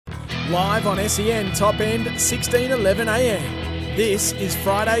Live on SEN Top End, 16:11am. This is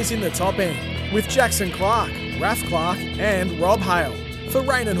Fridays in the Top End with Jackson Clark, Raph Clark and Rob Hale for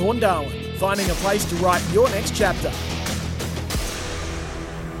Rain and Horndarwin, finding a place to write your next chapter.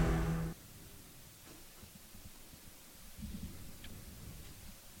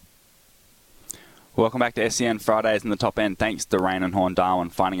 Welcome back to SEN Fridays in the Top End. Thanks to Rain and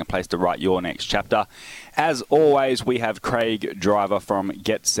Horndarwin, finding a place to write your next chapter. As always, we have Craig Driver from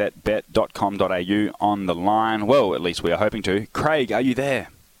GetSetBet.com.au on the line. Well, at least we are hoping to. Craig, are you there?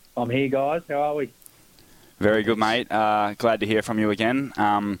 I'm here, guys. How are we? Very good, mate. Glad to hear from you again.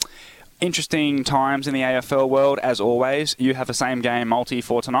 Interesting times in the AFL world, as always. You have a same-game multi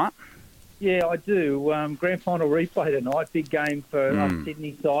for tonight? Yeah, I do. Grand final replay tonight. Big game for us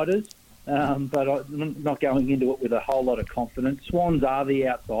Sydney-siders. But I'm not going into it with a whole lot of confidence. Swans are the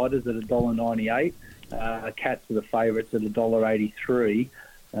outsiders at $1.98. Cats are the favourites at $1.83.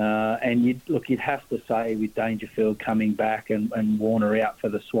 And you'd have to say with Dangerfield coming back and Warner out for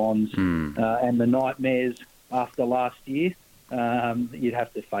the Swans and the Nightmares after last year, you'd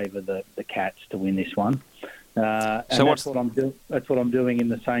have to favour the Cats to win this one. And so that's what I'm doing. That's what I'm doing in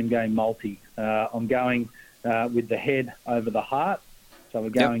the same game multi. I'm going with the head over the heart. So we're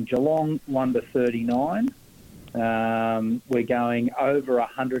going Geelong 1-39. We're going over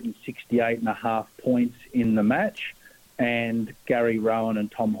 168.5 points in the match, and Gary Rowan and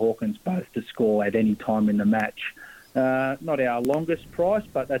Tom Hawkins both to score at any time in the match. Not our longest price,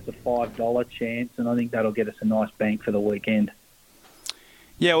 but that's a $5 chance, and I think that'll get us a nice bank for the weekend.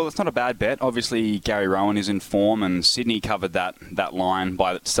 Yeah, well, it's not a bad bet. Obviously, Gary Rowan is in form, and Sydney covered that line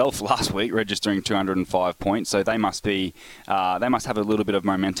by itself last week, registering 205 points. So they must have a little bit of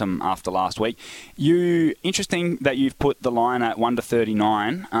momentum after last week. Interesting that you've put the line at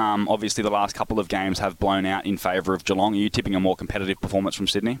 1-39. Obviously, the last couple of games have blown out in favour of Geelong. Are you tipping a more competitive performance from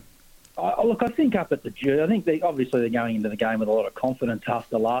Sydney? Look, I think up at the G, I think they're going into the game with a lot of confidence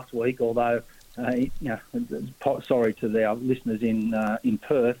after last week, although. Sorry to our listeners in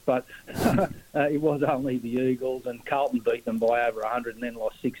Perth, but it was only the Eagles, and Carlton beat them by over 100 and then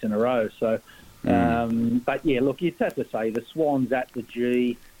lost 6 in a row. So, but yeah, look, it's have to say the Swans at the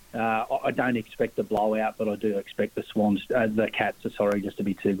G. I don't expect a blowout, but I do expect the Cats, just to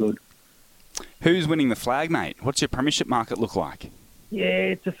be too good. Who's winning the flag, mate? What's your premiership market look like? Yeah,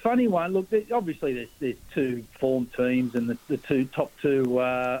 it's a funny one. Look, obviously there's two form teams, and the top two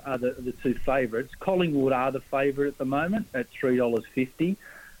are the two favourites. Collingwood are the favourite at the moment at $3.50,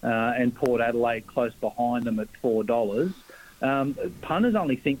 and Port Adelaide close behind them at $4. Punters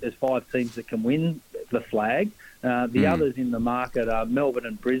only think there's 5 teams that can win the flag. The others in the market are Melbourne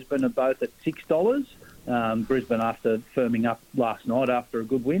and Brisbane are both at $6. Brisbane after firming up last night after a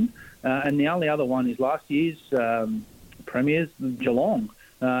good win. And the only other one is last year's premiers, Geelong,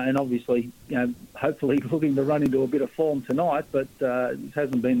 and obviously, hopefully looking to run into a bit of form tonight, but it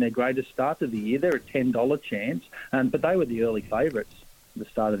hasn't been their greatest start of the year. They're a $10 chance, but they were the early favourites at the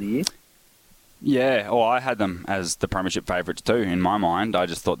start of the year. Yeah, well, I had them as the premiership favourites too, in my mind. I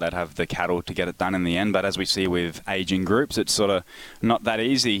just thought they'd have the cattle to get it done in the end, but as we see with ageing groups, it's sort of not that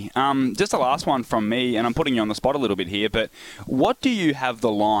easy. Just a last one from me, and I'm putting you on the spot a little bit here, but what do you have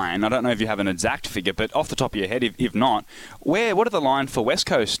the line? I don't know if you have an exact figure, but off the top of your head, if not, what are the line for West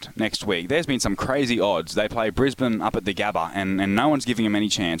Coast next week? There's been some crazy odds. They play Brisbane up at the Gabba, and no one's giving them any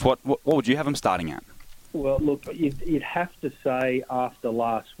chance. What would you have them starting at? Well, look, you'd have to say after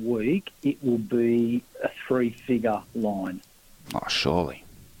last week, it will be a 3-figure line. Oh, surely.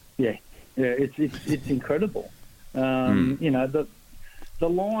 Yeah, it's incredible. The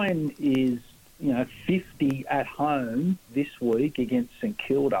line is 50 at home this week against St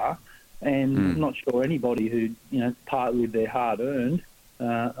Kilda, and I'm not sure anybody who part with their hard earned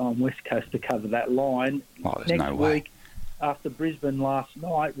on West Coast to cover that line. Oh, there's next no way. week after Brisbane last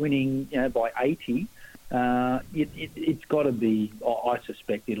night winning by 80. It's got to be. I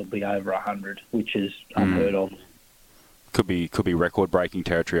suspect it'll be over 100, which is unheard of. Could be record-breaking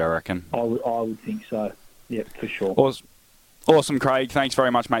territory, I reckon. I would think so. Yeah, for sure. Awesome, Craig. Thanks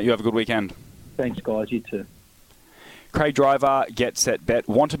very much, mate. You have a good weekend. Thanks, guys. You too. Craig Driver, GetSetBet.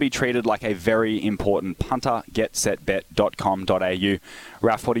 Want to be treated like a very important punter? GetSetBet.com.au.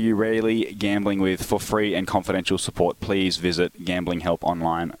 Raph, what are you really gambling with? For free and confidential support, please visit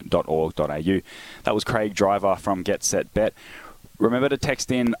gamblinghelponline.org.au. That was Craig Driver from GetSetBet. Remember to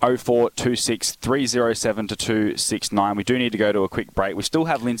text in 0426 307 269. We do need to go to a quick break. We still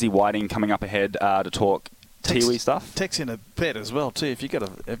have Lindsay Whiting coming up ahead to talk Tiwi stuff. Text in a bet as well too. If you got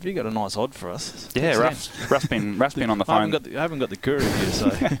a nice odd for us. Yeah, Ruff's been on the phone. I haven't got the guru here, so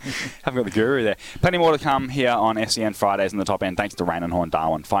haven't got the guru there. Plenty more to come here on SEN Fridays in the Top End. Thanks to Rain and Horn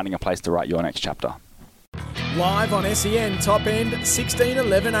Darwin, finding a place to write your next chapter. Live on SEN Top End,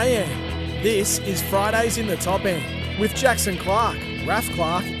 16:11 a.m. This is Fridays in the Top End with Jackson Clark, Raph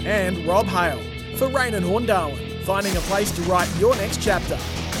Clark, and Rob Hale for Rain and Horn Darwin, finding a place to write your next chapter.